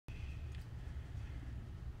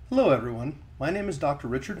Hello everyone, my name is Dr.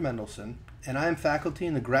 Richard Mendelson, and I am faculty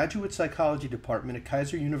in the Graduate Psychology Department at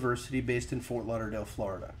Kaiser University based in Fort Lauderdale,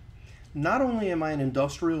 Florida. Not only am I an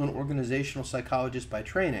industrial and organizational psychologist by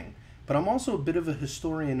training, but I'm also a bit of a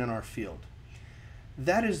historian in our field.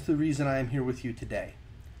 That is the reason I am here with you today.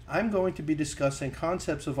 I'm going to be discussing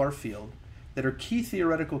concepts of our field that are key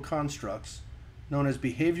theoretical constructs known as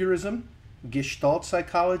behaviorism, Gestalt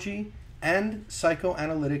psychology, and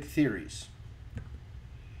psychoanalytic theories.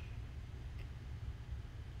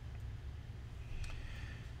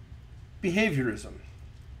 Behaviorism.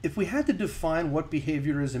 If we had to define what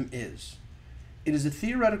behaviorism is, it is a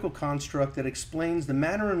theoretical construct that explains the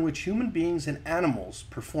manner in which human beings and animals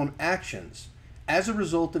perform actions as a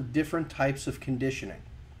result of different types of conditioning.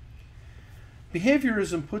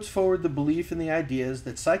 Behaviorism puts forward the belief in the ideas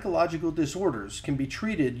that psychological disorders can be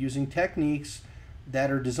treated using techniques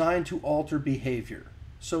that are designed to alter behavior.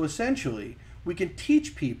 So essentially, we can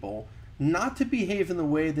teach people not to behave in the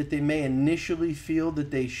way that they may initially feel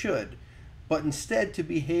that they should, but instead to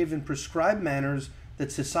behave in prescribed manners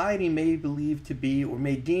that society may believe to be or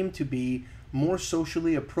may deem to be more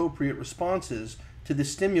socially appropriate responses to the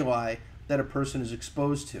stimuli that a person is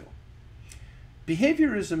exposed to.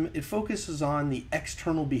 Behaviorism, it focuses on the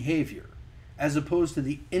external behavior as opposed to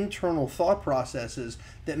the internal thought processes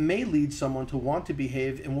that may lead someone to want to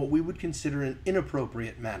behave in what we would consider an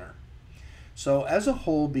inappropriate manner. So as a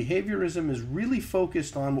whole, behaviorism is really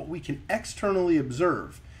focused on what we can externally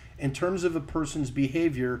observe in terms of a person's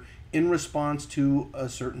behavior in response to a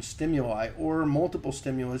certain stimuli or multiple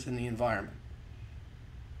stimulus in the environment.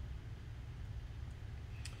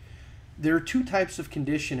 There are two types of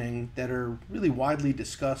conditioning that are really widely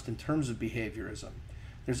discussed in terms of behaviorism.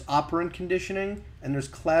 There's operant conditioning and there's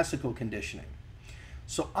classical conditioning.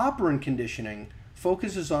 So operant conditioning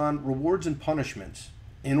focuses on rewards and punishments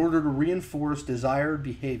in order to reinforce desired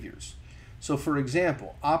behaviors. So for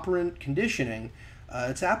example, operant conditioning,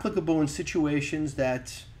 it's applicable in situations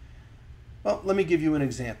that, well, let me give you an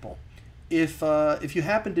example. If you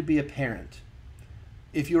happen to be a parent,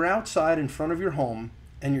 if you're outside in front of your home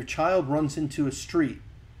and your child runs into a street,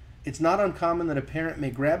 it's not uncommon that a parent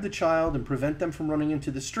may grab the child and prevent them from running into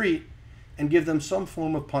the street and give them some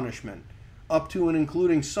form of punishment, up to and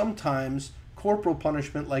including sometimes corporal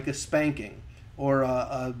punishment like a spanking or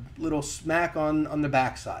a little smack on the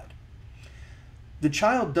backside. The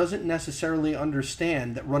child doesn't necessarily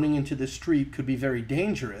understand that running into the street could be very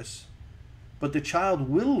dangerous, but the child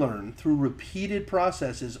will learn through repeated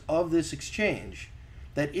processes of this exchange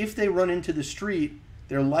that if they run into the street,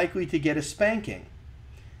 they're likely to get a spanking.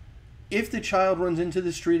 If the child runs into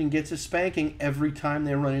the street and gets a spanking every time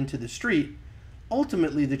they run into the street,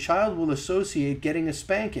 ultimately the child will associate getting a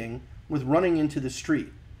spanking with running into the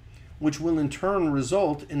street, which will in turn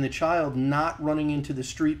result in the child not running into the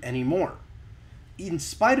street anymore, in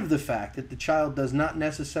spite of the fact that the child does not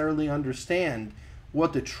necessarily understand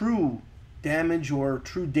what the true damage or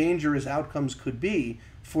true dangerous outcomes could be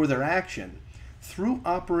for their action. Through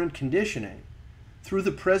operant conditioning, through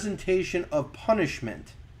the presentation of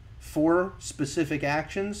punishment for specific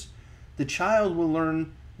actions, the child will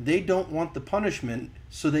learn they don't want the punishment,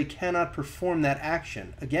 so they cannot perform that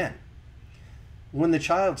action again. When the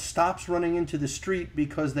child stops running into the street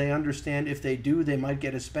because they understand if they do, they might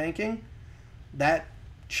get a spanking, that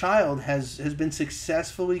child has been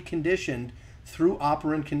successfully conditioned through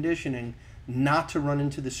operant conditioning not to run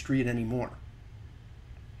into the street anymore.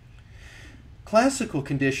 Classical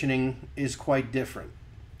conditioning is quite different.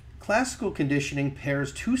 Classical conditioning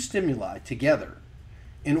pairs two stimuli together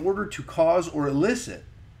in order to cause or elicit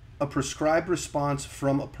a prescribed response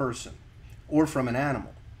from a person or from an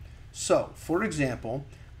animal. So, for example,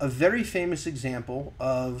 a very famous example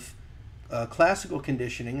of classical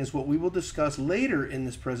conditioning is what we will discuss later in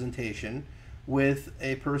this presentation with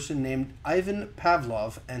a person named Ivan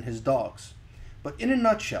Pavlov and his dogs. But in a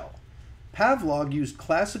nutshell, Pavlov used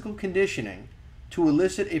classical conditioning to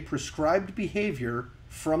elicit a prescribed behavior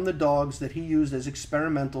from the dogs that he used as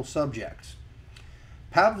experimental subjects.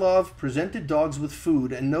 Pavlov presented dogs with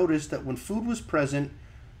food and noticed that when food was present,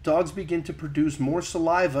 dogs began to produce more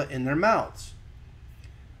saliva in their mouths.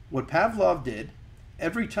 What Pavlov did,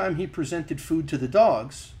 every time he presented food to the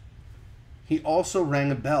dogs, he also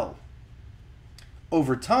rang a bell.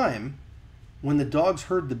 Over time, when the dogs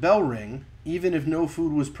heard the bell ring, even if no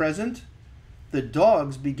food was present, the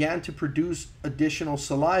dogs began to produce additional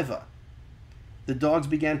saliva. The dogs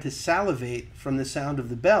began to salivate from the sound of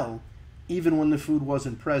the bell, even when the food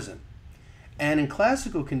wasn't present. And in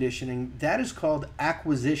classical conditioning, that is called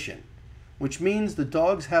acquisition, which means the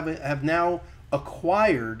dogs have now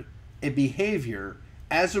acquired a behavior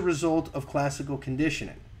as a result of classical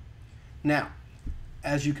conditioning. Now,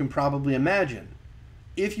 as you can probably imagine,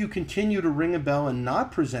 if you continue to ring a bell and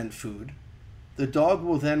not present food, the dog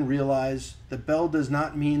will then realize the bell does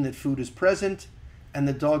not mean that food is present, and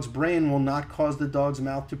the dog's brain will not cause the dog's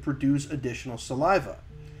mouth to produce additional saliva.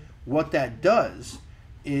 What that does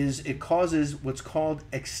is it causes what's called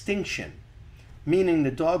extinction, meaning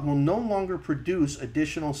the dog will no longer produce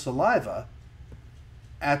additional saliva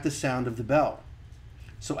at the sound of the bell.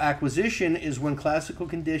 So acquisition is when classical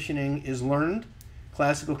conditioning is learned.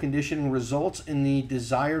 Classical conditioning results in the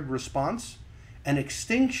desired response, and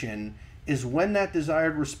extinction is when that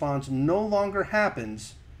desired response no longer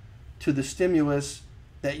happens to the stimulus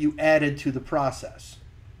that you added to the process.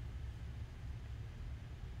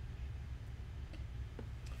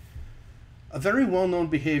 A very well-known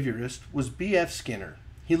behaviorist was B.F. Skinner.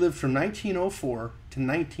 He lived from 1904 to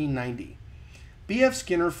 1990. B.F.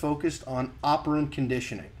 Skinner focused on operant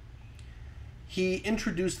conditioning. He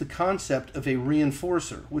introduced the concept of a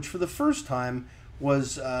reinforcer, which for the first time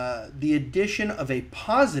was the addition of a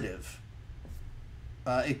positive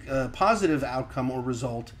outcome or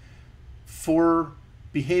result for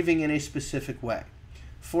behaving in a specific way.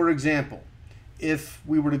 For example, if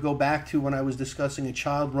we were to go back to when I was discussing a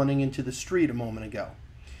child running into the street a moment ago,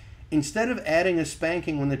 instead of adding a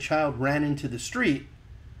spanking when the child ran into the street,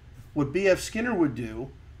 what B.F. Skinner would do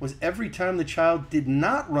was every time the child did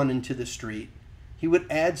not run into the street, he would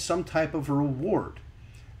add some type of a reward.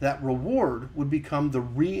 That reward would become the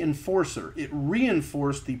reinforcer. It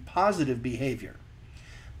reinforced the positive behavior.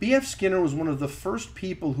 B.F. Skinner was one of the first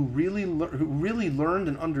people who really learned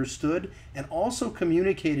and understood, and also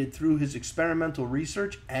communicated through his experimental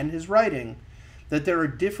research and his writing, that there are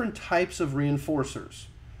different types of reinforcers.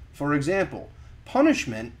 For example,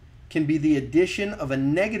 punishment can be the addition of a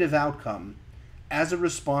negative outcome as a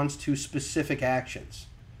response to specific actions.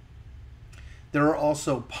 There are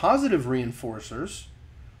also positive reinforcers,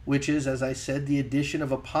 which is, as I said, the addition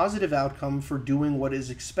of a positive outcome for doing what is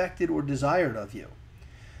expected or desired of you.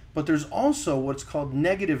 But there's also what's called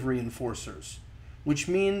negative reinforcers, which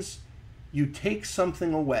means you take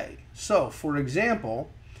something away. So, for example,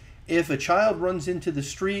 if a child runs into the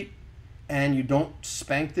street and you don't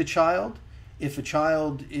spank the child, if a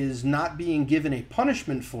child is not being given a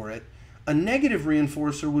punishment for it, a negative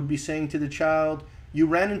reinforcer would be saying to the child, you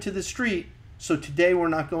ran into the street, so today we're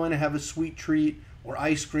not going to have a sweet treat or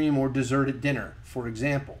ice cream or dessert at dinner, for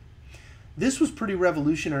example. This was pretty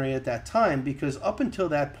revolutionary at that time, because up until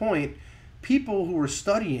that point, people who were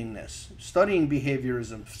studying this, studying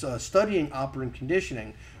behaviorism, studying operant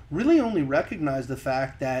conditioning, really only recognized the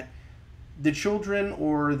fact that the children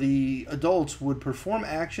or the adults would perform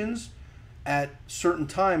actions at certain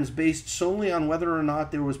times based solely on whether or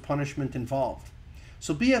not there was punishment involved.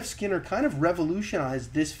 So B.F. Skinner kind of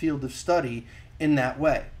revolutionized this field of study in that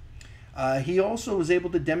way. He also was able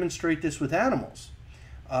to demonstrate this with animals.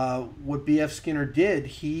 What B.F. Skinner did,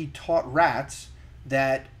 he taught rats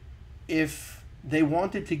that if they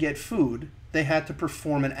wanted to get food, they had to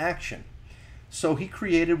perform an action. So he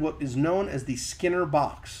created what is known as the Skinner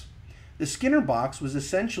box. The Skinner box was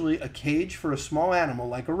essentially a cage for a small animal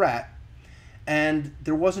like a rat, and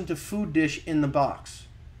there wasn't a food dish in the box.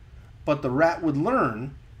 But the rat would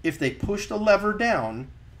learn if they pushed a lever down,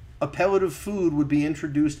 a pellet of food would be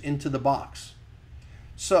introduced into the box.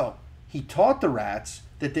 So he taught the rats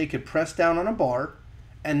that they could press down on a bar,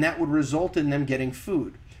 and that would result in them getting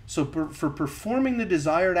food. So for performing the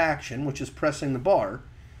desired action, which is pressing the bar,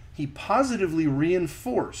 he positively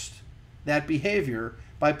reinforced that behavior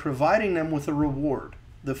by providing them with a reward,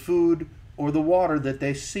 the food or the water that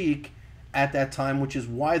they seek at that time, which is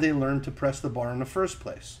why they learned to press the bar in the first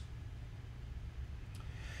place.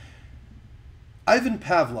 Ivan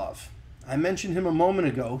Pavlov. I mentioned him a moment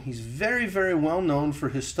ago. He's very, very well known for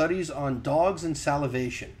his studies on dogs and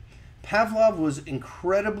salivation. Pavlov was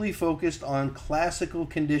incredibly focused on classical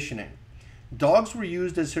conditioning. Dogs were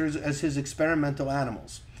used as his experimental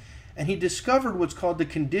animals. And he discovered what's called the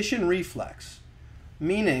condition reflex,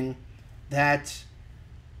 meaning that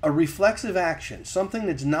a reflexive action, something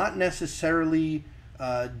that's not necessarily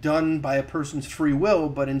done by a person's free will,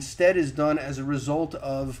 but instead is done as a result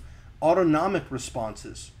of autonomic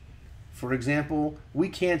responses. For example, we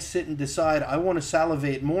can't sit and decide, I want to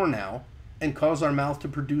salivate more now, and cause our mouth to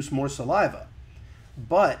produce more saliva.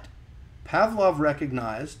 But Pavlov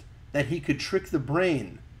recognized that he could trick the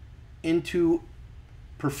brain into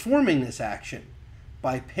performing this action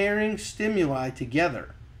by pairing stimuli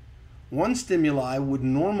together. One stimuli would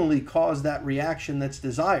normally cause that reaction that's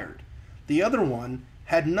desired. The other one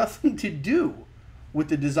had nothing to do with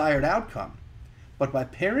the desired outcome. But by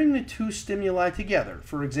pairing the two stimuli together,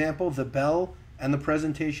 for example, the bell and the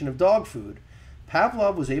presentation of dog food,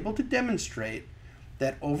 Pavlov was able to demonstrate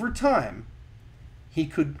that over time, he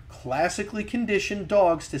could classically condition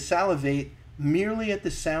dogs to salivate merely at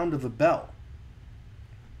the sound of a bell.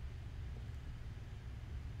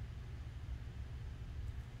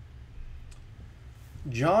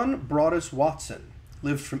 John Broadus Watson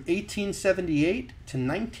lived from 1878 to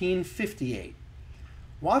 1958.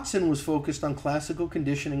 Watson was focused on classical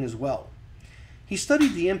conditioning as well. He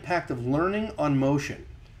studied the impact of learning on motion,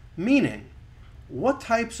 meaning what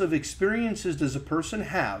types of experiences does a person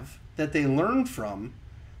have that they learn from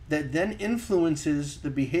that then influences the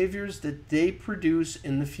behaviors that they produce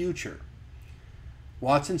in the future.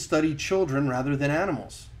 Watson studied children rather than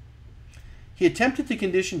animals. He attempted to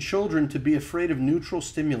condition children to be afraid of neutral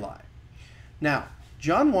stimuli. Now,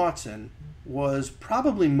 John Watson was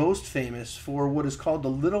probably most famous for what is called the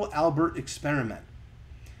Little Albert experiment.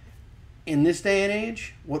 In this day and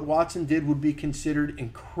age, what Watson did would be considered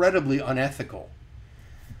incredibly unethical.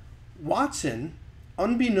 Watson,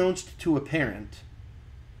 unbeknownst to a parent,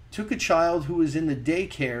 took a child who was in the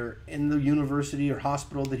daycare in the university or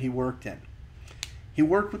hospital that he worked in. He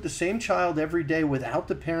worked with the same child every day without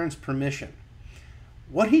the parent's permission.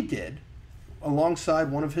 What he did,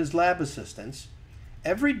 alongside one of his lab assistants,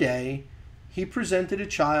 every day he presented a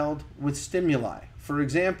child with stimuli. For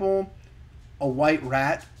example, a white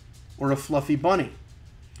rat or a fluffy bunny.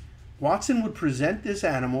 Watson would present this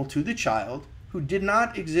animal to the child, who did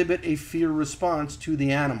not exhibit a fear response to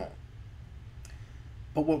the animal.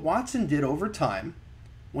 But what Watson did over time,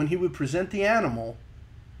 when he would present the animal,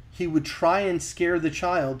 he would try and scare the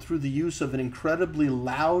child through the use of an incredibly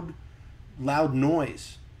loud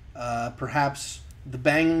noise, perhaps the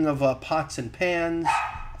banging of pots and pans,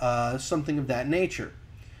 something of that nature.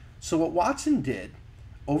 So what Watson did,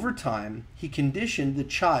 over time, he conditioned the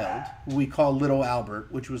child, who we call Little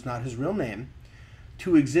Albert, which was not his real name,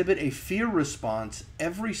 to exhibit a fear response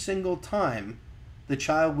every single time the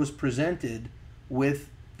child was presented with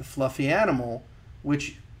the fluffy animal,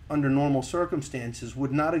 which under normal circumstances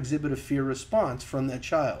would not exhibit a fear response from that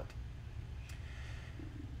child.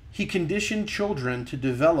 He conditioned children to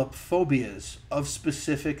develop phobias of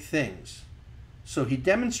specific things. So he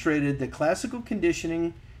demonstrated that classical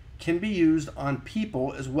conditioning can be used on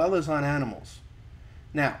people as well as on animals.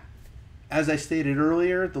 Now, as I stated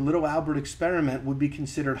earlier, the Little Albert experiment would be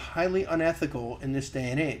considered highly unethical in this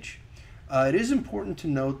day and age. It is important to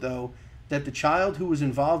note, though, that the child who was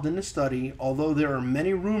involved in the study, although there are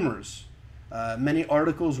many rumors, many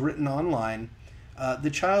articles written online, the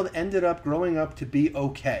child ended up growing up to be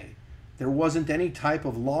okay. There wasn't any type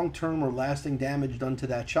of long-term or lasting damage done to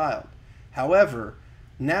that child. However,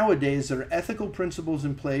 nowadays there are ethical principles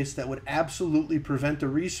in place that would absolutely prevent a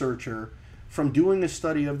researcher from doing a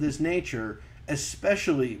study of this nature,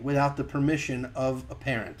 especially without the permission of a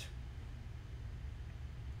parent.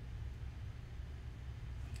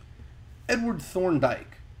 Edward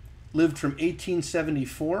Thorndike lived from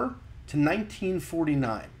 1874 to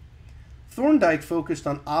 1949. Thorndike focused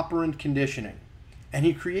on operant conditioning, and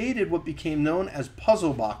he created what became known as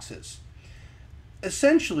puzzle boxes.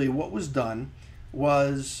 Essentially, what was done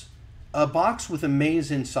was a box with a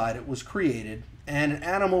maze inside it was created, and an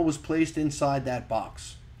animal was placed inside that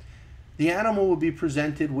box. The animal would be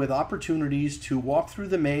presented with opportunities to walk through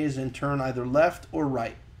the maze and turn either left or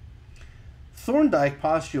right. Thorndike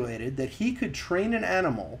postulated that he could train an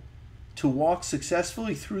animal to walk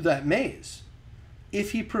successfully through that maze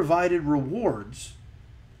if he provided rewards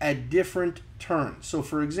at different turns. So,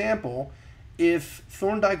 for example, if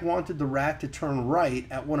Thorndike wanted the rat to turn right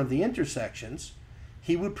at one of the intersections,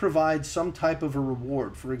 he would provide some type of a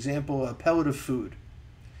reward, for example, a pellet of food.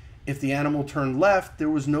 If the animal turned left, there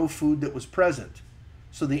was no food that was present.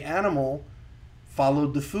 So the animal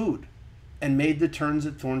followed the food and made the turns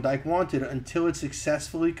that Thorndike wanted until it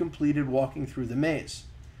successfully completed walking through the maze.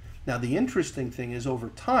 Now, the interesting thing is, over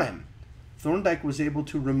time, Thorndike was able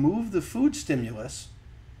to remove the food stimulus,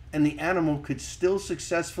 and the animal could still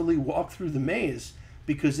successfully walk through the maze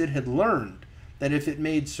because it had learned that if it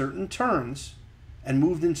made certain turns and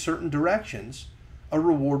moved in certain directions, a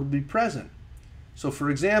reward would be present. So, for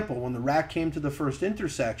example, when the rat came to the first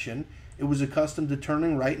intersection, it was accustomed to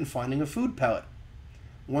turning right and finding a food pellet.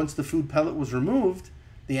 Once the food pellet was removed,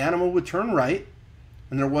 the animal would turn right,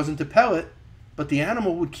 and there wasn't a pellet, but the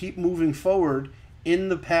animal would keep moving forward in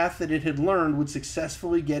the path that it had learned would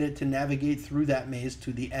successfully get it to navigate through that maze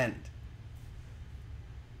to the end.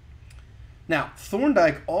 Now,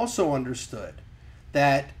 Thorndike also understood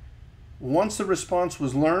that once the response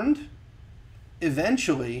was learned,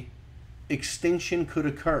 eventually extinction could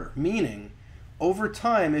occur, meaning over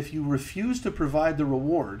time, if you refuse to provide the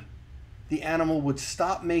reward, the animal would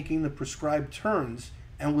stop making the prescribed turns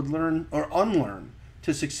and would learn or unlearn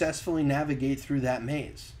to successfully navigate through that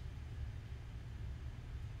maze.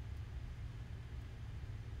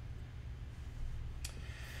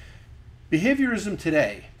 Behaviorism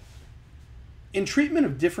today. In treatment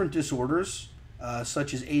of different disorders,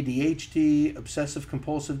 such as ADHD, obsessive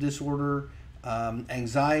compulsive disorder,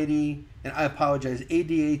 anxiety, and I apologize,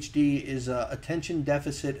 ADHD is attention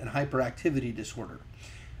deficit and hyperactivity disorder.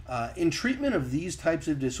 In treatment of these types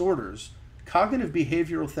of disorders, cognitive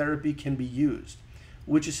behavioral therapy can be used,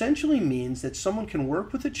 which essentially means that someone can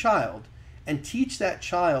work with a child and teach that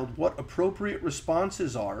child what appropriate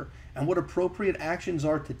responses are and what appropriate actions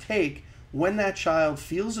are to take when that child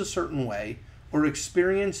feels a certain way or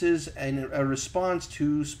experiences a response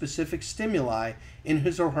to specific stimuli in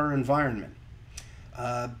his or her environment.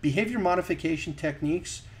 Behavior modification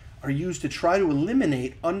techniques are used to try to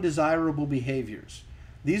eliminate undesirable behaviors.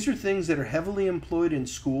 These are things that are heavily employed in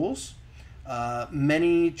schools.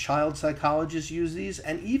 Many child psychologists use these,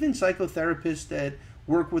 and even psychotherapists that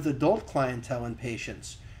work with adult clientele and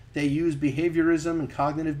patients. They use behaviorism and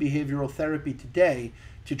cognitive behavioral therapy today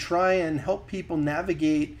to try and help people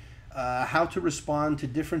navigate how to respond to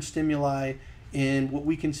different stimuli in what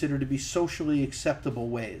we consider to be socially acceptable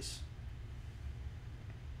ways.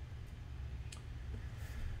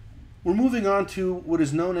 We're moving on to what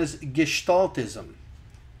is known as Gestaltism.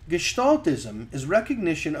 Gestaltism is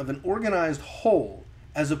recognition of an organized whole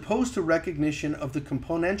as opposed to recognition of the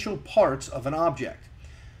componential parts of an object.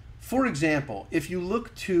 For example, if you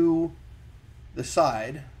look to the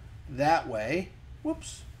side that way,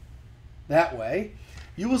 that way,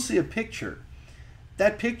 you will see a picture.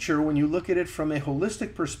 That picture, when you look at it from a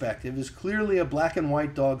holistic perspective, is clearly a black and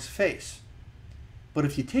white dog's face. But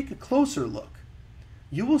if you take a closer look,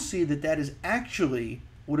 you will see that that is actually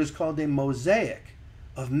what is called a mosaic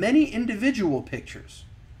of many individual pictures.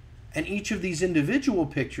 And each of these individual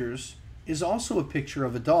pictures is also a picture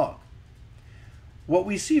of a dog. What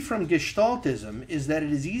we see from Gestaltism is that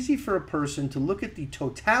it is easy for a person to look at the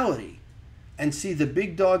totality and see the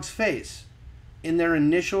big dog's face in their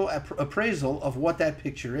initial appraisal of what that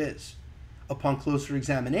picture is. Upon closer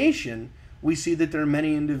examination, we see that there are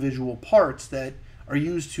many individual parts that are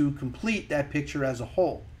used to complete that picture as a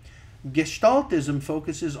whole. Gestaltism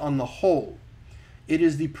focuses on the whole. It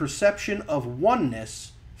is the perception of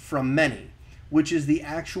oneness from many, which is the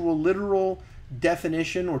actual literal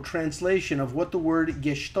definition or translation of what the word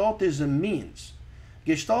Gestaltism means.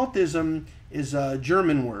 Gestaltism is a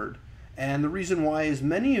German word, and the reason why is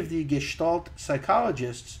many of the Gestalt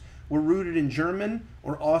psychologists were rooted in German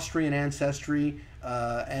or Austrian ancestry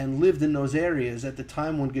and lived in those areas at the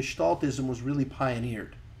time when Gestaltism was really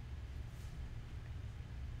pioneered.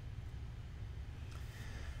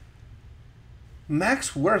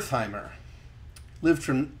 Max Wertheimer lived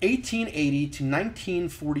from 1880 to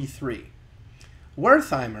 1943.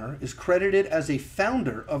 Wertheimer is credited as a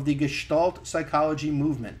founder of the Gestalt psychology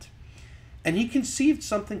movement, and he conceived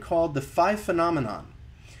something called the five phenomenon.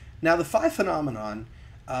 Now, the five phenomenon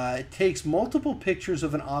takes multiple pictures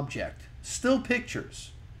of an object, still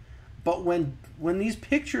pictures, but when these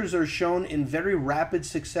pictures are shown in very rapid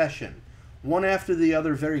succession, one after the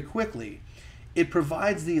other very quickly, it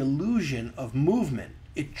provides the illusion of movement.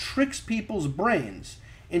 It tricks people's brains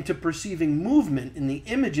into perceiving movement in the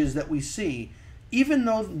images that we see, even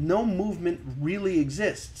though no movement really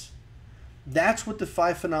exists. That's what the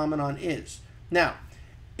five phenomenon is. Now,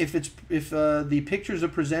 if the pictures are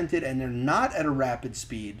presented and they're not at a rapid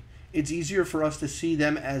speed, it's easier for us to see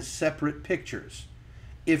them as separate pictures.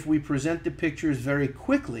 If we present the pictures very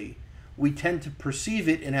quickly, we tend to perceive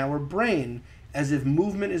it in our brain as if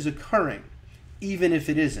movement is occurring, even if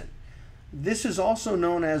it isn't. This is also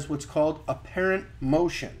known as what's called apparent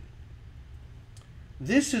motion.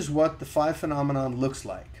 This is what the five phenomenon looks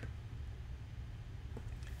like.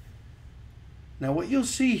 Now, what you'll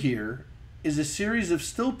see here is a series of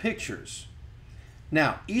still pictures.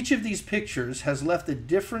 Now, each of these pictures has left a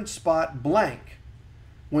different spot blank.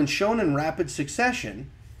 When shown in rapid succession,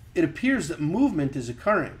 it appears that movement is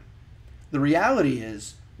occurring. The reality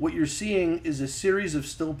is, what you're seeing is a series of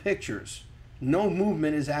still pictures. No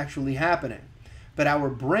movement is actually happening. But our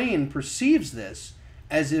brain perceives this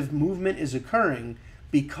as if movement is occurring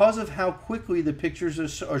because of how quickly the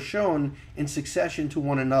pictures are shown in succession to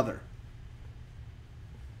one another.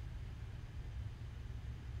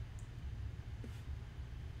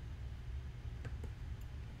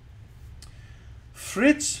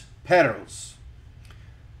 Fritz Perls.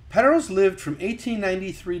 Perls lived from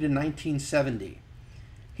 1893 to 1970.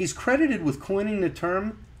 He's credited with coining the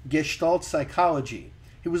term Gestalt psychology.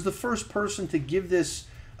 He was the first person to give this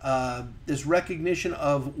this recognition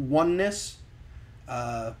of oneness,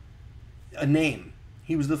 a name.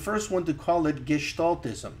 He was the first one to call it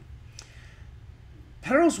Gestaltism.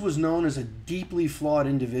 Perls was known as a deeply flawed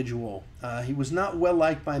individual. He was not well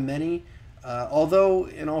liked by many, although,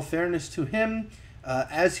 in all fairness to him,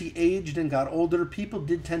 as he aged and got older, people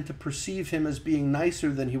did tend to perceive him as being nicer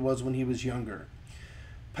than he was when he was younger.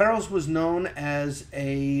 Perls was known as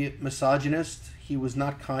a misogynist. He was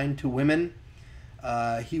not kind to women.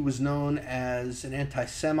 He was known as an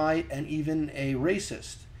anti-Semite and even a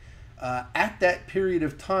racist. At that period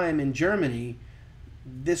of time in Germany,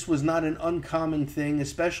 this was not an uncommon thing,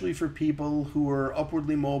 especially for people who were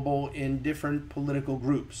upwardly mobile in different political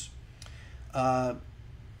groups. Some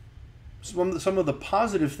of the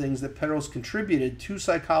positive things that Perls contributed to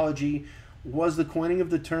psychology was the coining of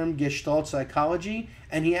the term Gestalt psychology,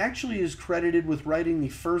 and he actually is credited with writing the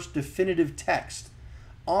first definitive text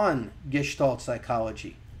on Gestalt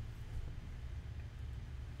psychology.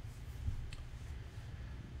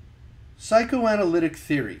 Psychoanalytic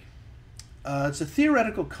theory. It's a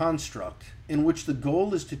theoretical construct in which the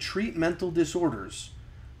goal is to treat mental disorders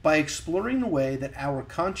by exploring the way that our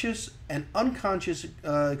conscious and unconscious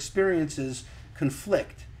experiences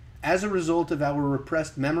conflict as a result of our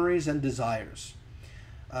repressed memories and desires.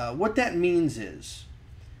 What that means is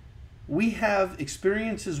we have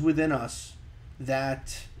experiences within us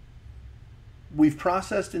that we've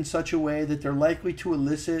processed in such a way that they're likely to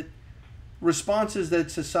elicit responses that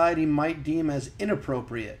society might deem as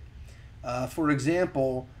inappropriate. For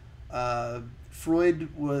example, Freud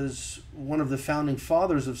was one of the founding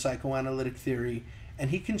fathers of psychoanalytic theory, and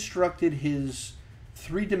he constructed his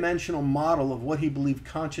three-dimensional model of what he believed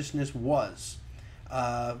consciousness was,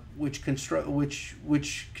 which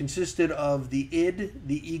consisted of the id,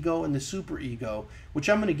 the ego, and the superego, which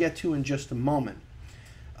I'm going to get to in just a moment.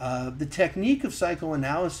 The technique of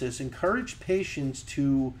psychoanalysis encouraged patients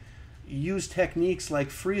to use techniques like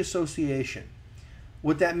free association.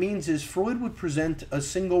 What that means is Freud would present a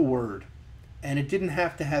single word, and it didn't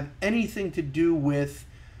have to have anything to do with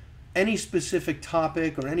any specific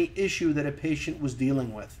topic or any issue that a patient was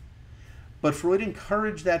dealing with. But Freud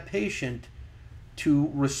encouraged that patient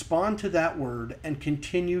to respond to that word and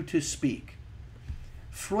continue to speak.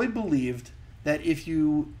 Freud believed that if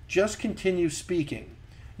you just continue speaking,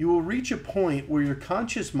 you will reach a point where your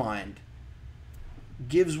conscious mind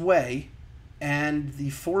gives way and the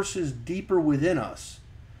forces deeper within us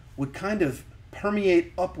would kind of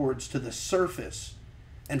permeate upwards to the surface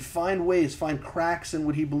and find cracks in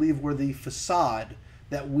what he believed were the facade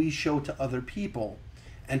that we show to other people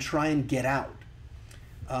and try and get out.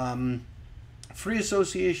 Free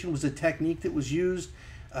association was a technique that was used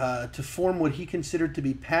to form what he considered to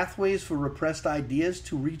be pathways for repressed ideas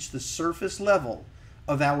to reach the surface level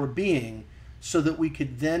of our being so that we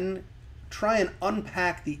could then try and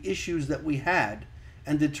unpack the issues that we had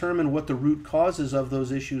and determine what the root causes of those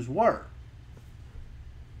issues were.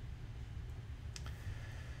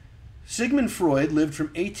 Sigmund Freud lived from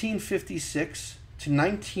 1856 to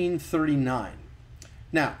 1939.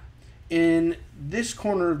 Now, in this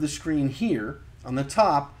corner of the screen here, on the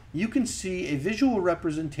top, you can see a visual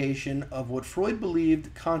representation of what Freud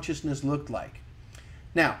believed consciousness looked like.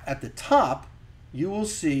 Now, at the top, you will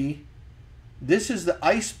see this is the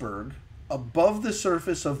iceberg above the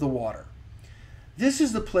surface of the water. This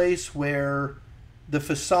is the place where the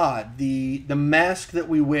facade, the mask that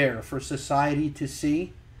we wear for society to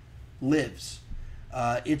see, lives.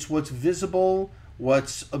 It's what's visible,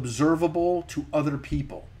 what's observable to other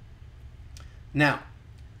people. Now,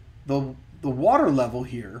 the water level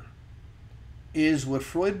here is what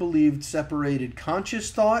Freud believed separated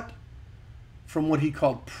conscious thought from what he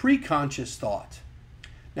called preconscious thought.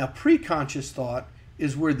 Now, preconscious thought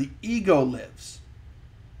is where the ego lives.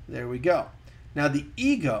 There we go. Now, the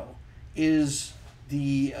ego is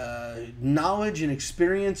the knowledge and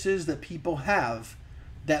experiences that people have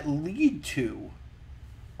that lead to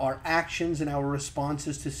our actions and our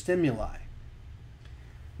responses to stimuli.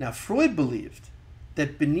 Now, Freud believed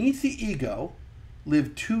that beneath the ego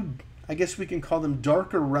lived two, I guess we can call them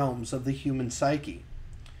darker realms of the human psyche.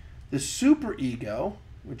 The superego,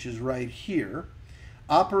 which is right here,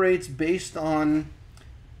 operates based on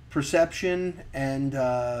perception and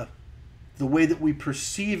the way that we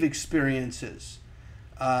perceive experiences.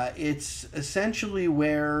 It's essentially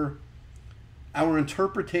where our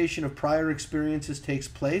interpretation of prior experiences takes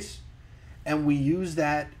place, and we use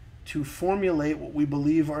that to formulate what we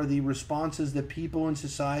believe are the responses that people in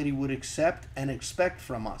society would accept and expect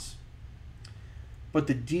from us. But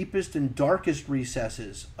the deepest and darkest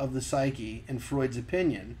recesses of the psyche, in Freud's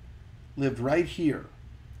opinion, lived right here,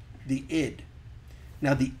 the id.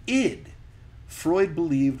 Now, the id, Freud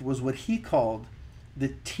believed, was what he called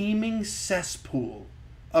the teeming cesspool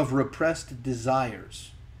of repressed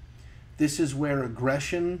desires. This is where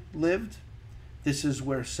aggression lived. This is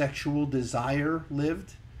where sexual desire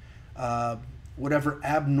lived. Whatever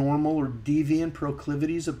abnormal or deviant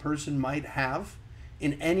proclivities a person might have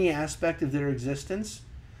in any aspect of their existence,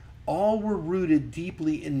 all were rooted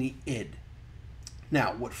deeply in the id.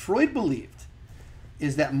 Now, what Freud believed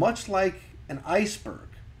is that much like an iceberg,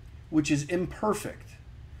 which is imperfect,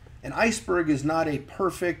 an iceberg is not a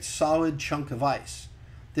perfect, solid chunk of ice.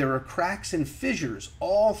 There are cracks and fissures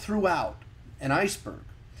all throughout an iceberg.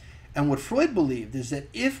 And what Freud believed is that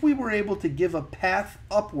if we were able to give a path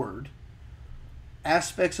upward,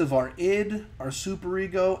 aspects of our id, our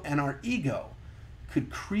superego, and our ego could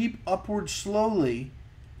creep upward slowly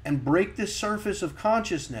and break the surface of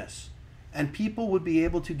consciousness, and people would be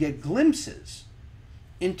able to get glimpses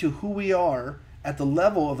into who we are at the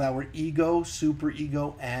level of our ego,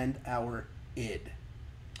 superego, and our id.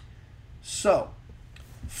 So,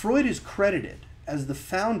 Freud is credited as the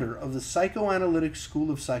founder of the psychoanalytic school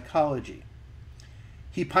of psychology.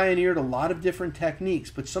 He pioneered a lot of different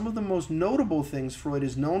techniques, but some of the most notable things Freud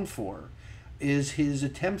is known for is his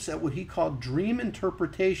attempts at what he called dream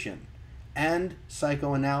interpretation and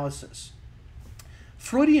psychoanalysis.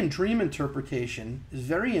 Freudian dream interpretation is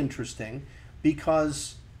very interesting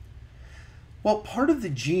because, well, part of the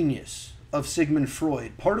genius of Sigmund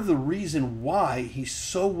Freud, part of the reason why he's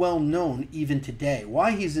so well known even today,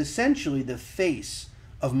 why he's essentially the face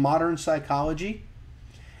of modern psychology,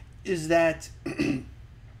 is that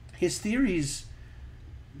his theories,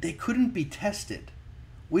 they couldn't be tested.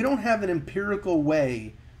 We don't have an empirical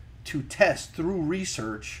way to test through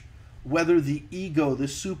research whether the ego, the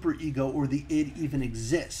superego, or the id even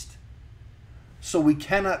exist. So we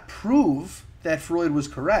cannot prove that Freud was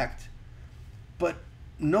correct, but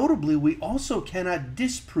notably, we also cannot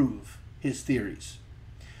disprove his theories.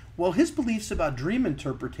 Well, his beliefs about dream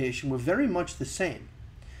interpretation were very much the same.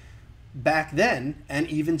 Back then, and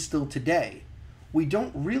even still today, we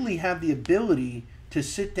don't really have the ability to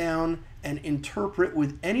sit down and interpret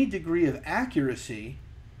with any degree of accuracy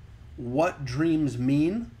what dreams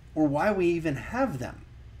mean or why we even have them.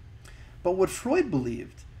 But what Freud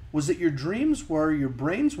believed was that your dreams were your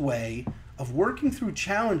brain's way of working through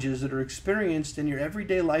challenges that are experienced in your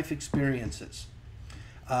everyday life experiences.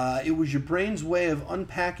 It was your brain's way of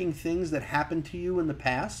unpacking things that happened to you in the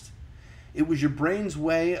past. It was your brain's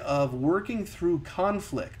way of working through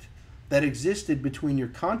conflict that existed between your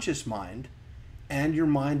conscious mind and your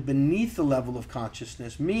mind beneath the level of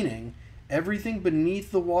consciousness, meaning everything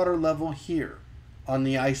beneath the water level here on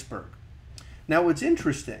the iceberg. Now, what's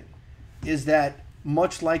interesting is that,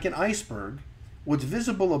 much like an iceberg, what's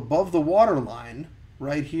visible above the waterline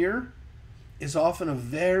right here is often a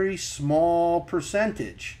very small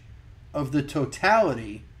percentage of the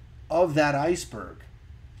totality of that iceberg.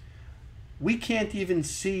 We can't even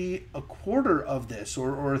see a quarter of this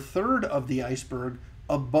or a third of the iceberg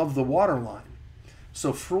above the waterline.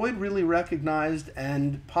 So Freud really recognized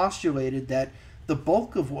and postulated that the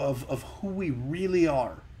bulk of who we really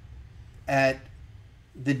are at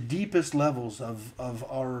the deepest levels of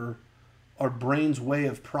our brain's way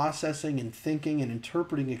of processing and thinking and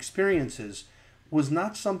interpreting experiences was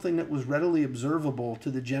not something that was readily observable to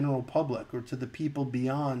the general public or to the people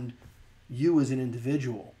beyond you as an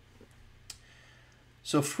individual.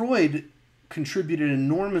 So Freud contributed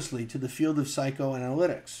enormously to the field of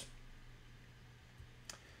psychoanalytics.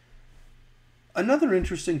 Another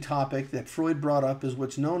interesting topic that Freud brought up is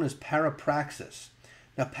what's known as parapraxis.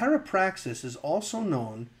 Now, parapraxis is also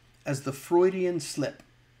known as the Freudian slip.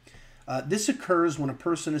 This occurs when a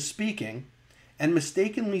person is speaking and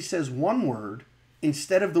mistakenly says one word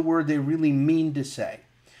instead of the word they really mean to say.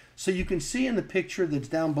 So you can see in the picture that's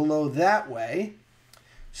down below that way,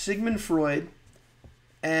 Sigmund Freud,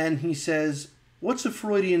 and he says, "What's a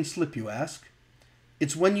Freudian slip, you ask?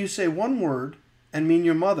 It's when you say one word and mean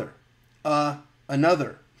your mother.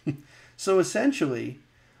 Another." So essentially,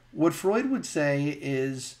 what Freud would say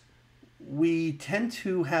is we tend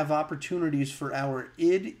to have opportunities for our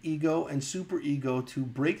id, ego, and superego to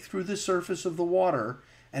break through the surface of the water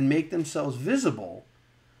and make themselves visible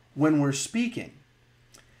when we're speaking.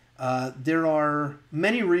 There are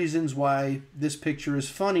many reasons why this picture is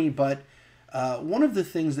funny, but one of the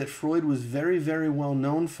things that Freud was very, very well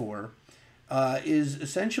known for is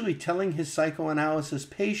essentially telling his psychoanalysis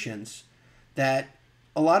patients that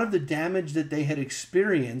a lot of the damage that they had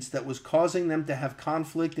experienced that was causing them to have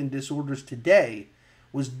conflict and disorders today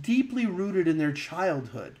was deeply rooted in their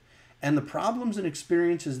childhood. And the problems and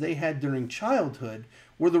experiences they had during childhood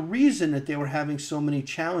were the reason that they were having so many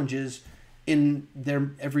challenges in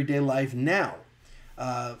their everyday life now.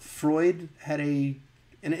 Freud had an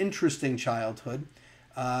interesting childhood,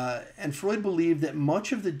 and Freud believed that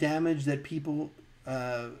much of the damage that people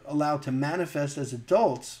allow to manifest as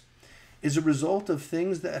adults is a result of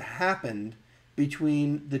things that happened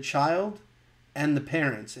between the child and the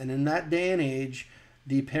parents. And in that day and age,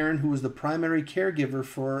 the parent who was the primary caregiver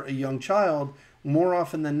for a young child, more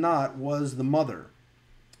often than not, was the mother.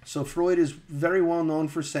 So Freud is very well known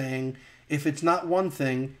for saying, if it's not one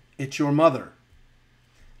thing, it's your mother.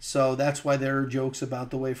 So that's why there are jokes about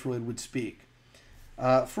the way Freud would speak.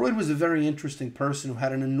 Freud was a very interesting person who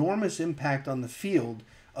had an enormous impact on the field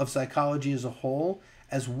of psychology as a whole,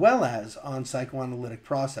 as well as on psychoanalytic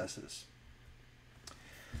processes.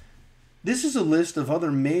 This is a list of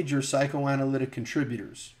other major psychoanalytic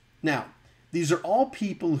contributors. Now, these are all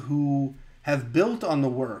people who have built on the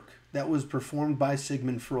work that was performed by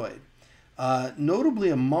Sigmund Freud. Notably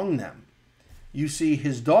among them, you see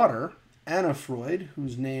his daughter, Anna Freud,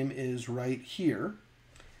 whose name is right here.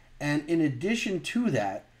 And in addition to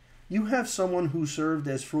that, you have someone who served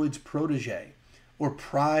as Freud's protege or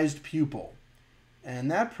prized pupil.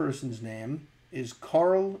 And that person's name is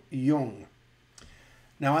Carl Jung.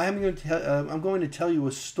 Now, I'm going to tell you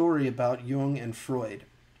a story about Jung and Freud.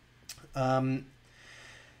 Jung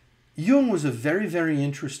was a very, very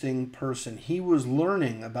interesting person. He was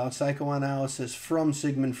learning about psychoanalysis from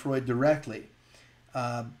Sigmund Freud directly.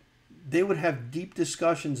 They would have deep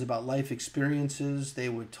discussions about life experiences. They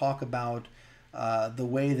would talk about the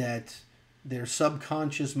way that their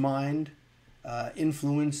subconscious mind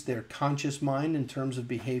influenced their conscious mind in terms of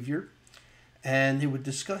behavior. And they would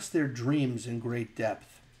discuss their dreams in great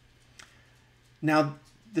depth. Now,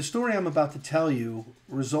 the story I'm about to tell you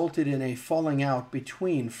resulted in a falling out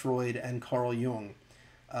between Freud and Carl Jung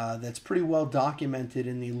that's pretty well documented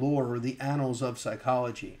in the lore or the annals of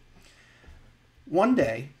psychology. One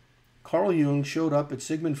day, Carl Jung showed up at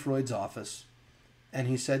Sigmund Freud's office, and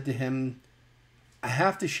he said to him, "I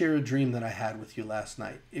have to share a dream that I had with you last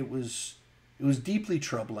night. It was deeply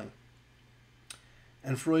troubling."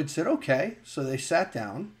 And Freud said, "Okay." So they sat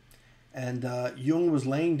down, and Jung was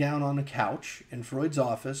laying down on a couch in Freud's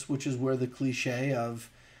office, which is where the cliche of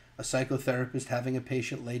a psychotherapist having a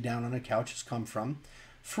patient lay down on a couch has come from.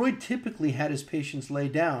 Freud typically had his patients lay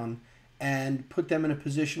down and put them in a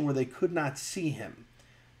position where they could not see him.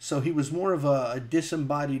 So he was more of a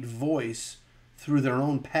disembodied voice through their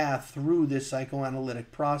own path through this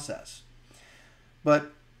psychoanalytic process.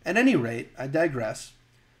 But at any rate, I digress.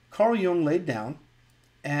 Carl Jung laid down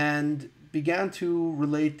and began to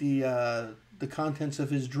relate the contents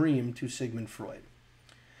of his dream to Sigmund Freud.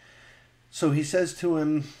 So he says to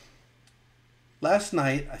him, "Last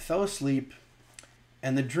night I fell asleep,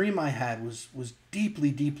 and the dream I had was deeply,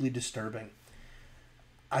 deeply disturbing.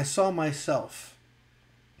 I saw myself,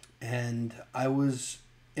 and I was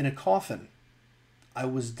in a coffin. I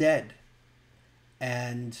was dead,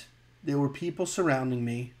 and there were people surrounding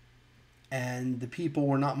me, and the people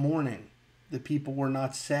were not mourning. The people were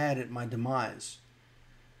not sad at my demise.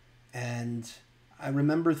 And I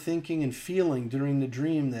remember thinking and feeling during the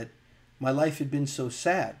dream that my life had been so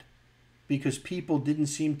sad because people didn't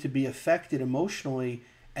seem to be affected emotionally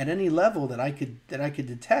at any level that I could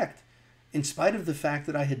detect, in spite of the fact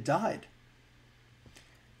that I had died."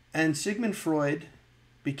 And Sigmund Freud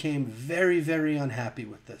became very, very unhappy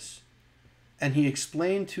with this. And he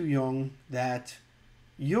explained to Jung that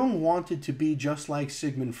Jung wanted to be just like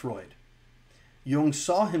Sigmund Freud. Jung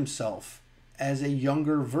saw himself as a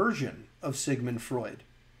younger version of Sigmund Freud.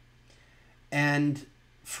 And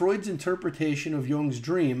Freud's interpretation of Jung's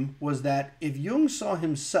dream was that if Jung saw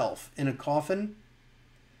himself in a coffin,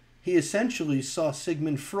 he essentially saw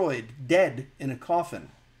Sigmund Freud dead in a coffin.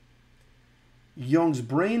 Jung's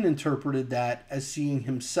brain interpreted that as seeing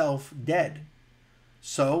himself dead.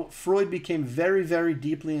 So Freud became very, very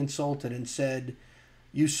deeply insulted and said,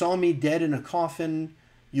 "You saw me dead in a coffin.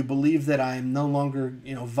 You believe that I'm no longer,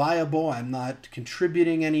 viable. I'm not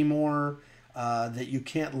contributing anymore. That you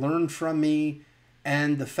can't learn from me.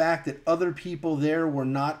 And the fact that other people there were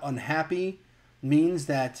not unhappy means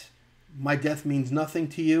that my death means nothing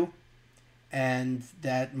to you. And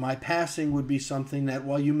that my passing would be something that,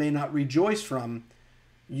 while you may not rejoice from,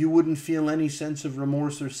 you wouldn't feel any sense of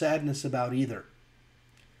remorse or sadness about either."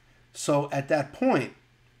 So at that point,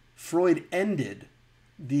 Freud ended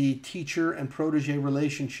the teacher and protege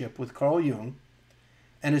relationship with Carl Jung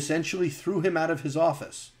and essentially threw him out of his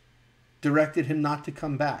office, directed him not to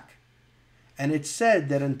come back. And it's said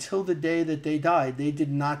that until the day that they died, they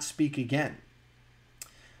did not speak again.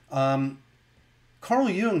 Carl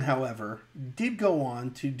Jung, however, did go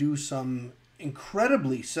on to do some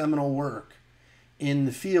incredibly seminal work in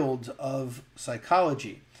the field of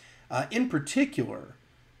psychology. In particular,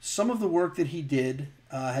 some of the work that he did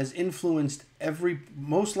has influenced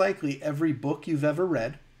most likely every book you've ever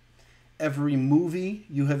read, every movie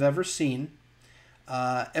you have ever seen,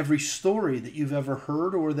 every story that you've ever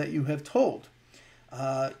heard or that you have told.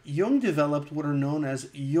 Jung developed what are known as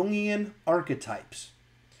Jungian archetypes.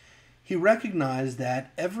 He recognized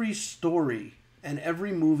that every story and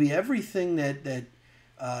every movie, everything that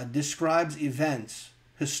describes events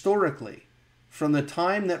historically, from the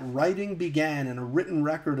time that writing began and a written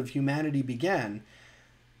record of humanity began,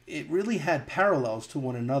 it really had parallels to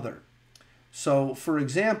one another. So, for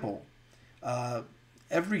example,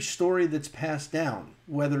 every story that's passed down,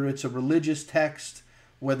 whether it's a religious text,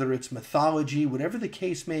 whether it's mythology, whatever the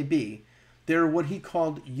case may be, there are what he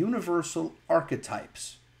called universal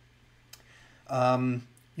archetypes.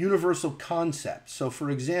 Universal concepts. So, for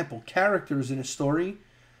example, characters in a story,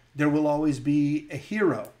 there will always be a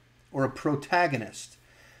hero or a protagonist.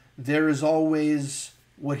 There is always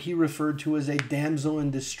what he referred to as a damsel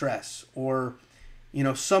in distress, or,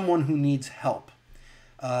 someone who needs help.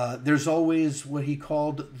 There's always what he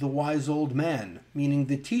called the wise old man, meaning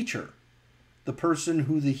the teacher, the person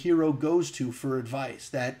who the hero goes to for advice,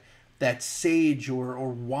 that sage or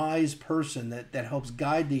wise person that helps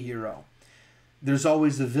guide the hero. There's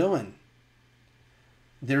always a villain.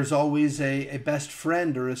 There's always a best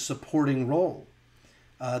friend or a supporting role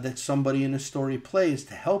that somebody in a story plays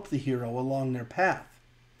to help the hero along their path.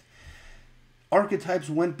 Archetypes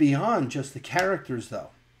went beyond just the characters,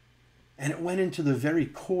 though, and it went into the very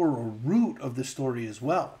core or root of the story as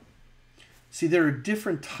well. See, there are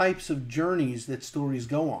different types of journeys that stories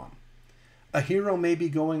go on. A hero may be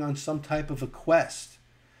going on some type of a quest.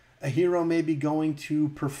 A hero may be going to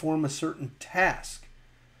perform a certain task.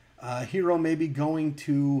 A hero may be going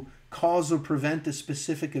to cause or prevent a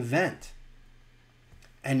specific event.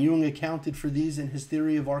 And Jung accounted for these in his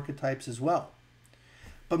theory of archetypes as well.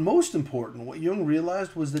 But most important, what Jung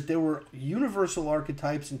realized was that there were universal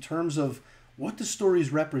archetypes in terms of what the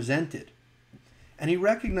stories represented. And he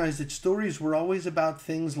recognized that stories were always about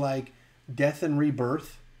things like death and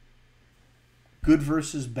rebirth, good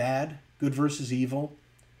versus bad, good versus evil,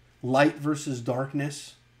 light versus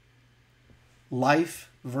darkness, life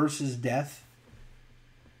versus death.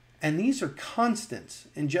 And these are constants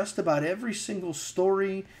in just about every single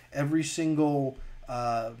story, every single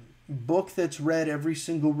book that's read, every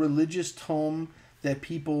single religious tome that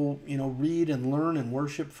people, read and learn and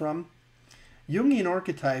worship from. Jungian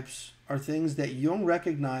archetypes are things that Jung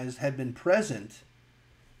recognized had been present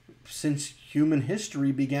since human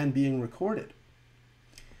history began being recorded.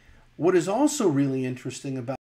 What is also really interesting about